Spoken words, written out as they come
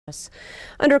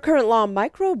Under current law,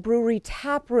 microbrewery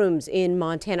tap rooms in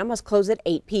Montana must close at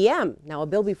 8 p.m. Now, a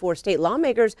bill before state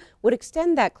lawmakers would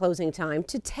extend that closing time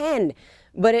to 10,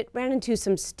 but it ran into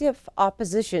some stiff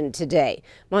opposition today.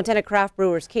 Montana craft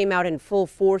brewers came out in full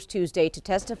force Tuesday to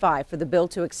testify for the bill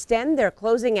to extend their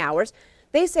closing hours.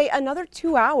 They say another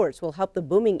 2 hours will help the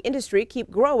booming industry keep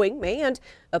growing and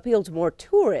appeal to more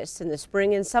tourists in the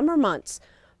spring and summer months.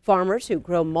 Farmers who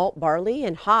grow malt, barley,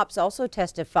 and hops also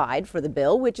testified for the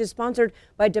bill, which is sponsored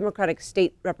by Democratic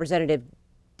State Representative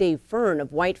Dave Fern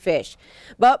of Whitefish.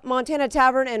 But Montana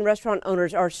tavern and restaurant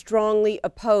owners are strongly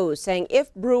opposed, saying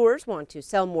if brewers want to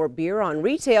sell more beer on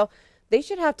retail, they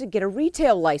should have to get a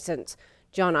retail license.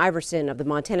 John Iverson of the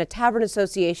Montana Tavern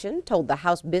Association told the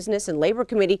House Business and Labor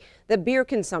Committee that beer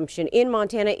consumption in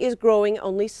Montana is growing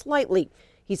only slightly.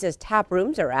 He says tap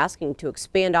rooms are asking to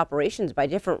expand operations by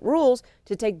different rules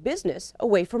to take business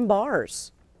away from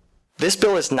bars. This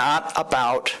bill is not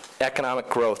about economic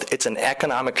growth. It's an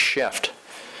economic shift.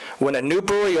 When a new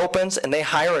brewery opens and they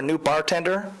hire a new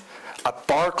bartender, a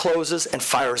bar closes and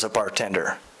fires a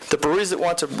bartender. The breweries that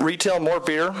want to retail more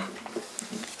beer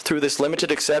through this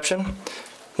limited exception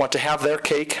want to have their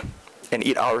cake and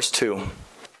eat ours too.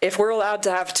 If we're allowed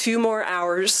to have 2 more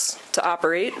hours to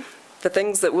operate, the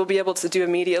things that we'll be able to do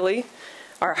immediately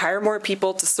are hire more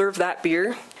people to serve that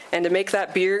beer, and to make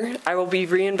that beer, I will be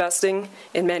reinvesting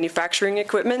in manufacturing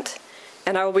equipment,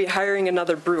 and I will be hiring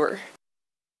another brewer.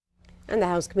 And the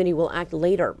House committee will act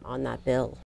later on that bill.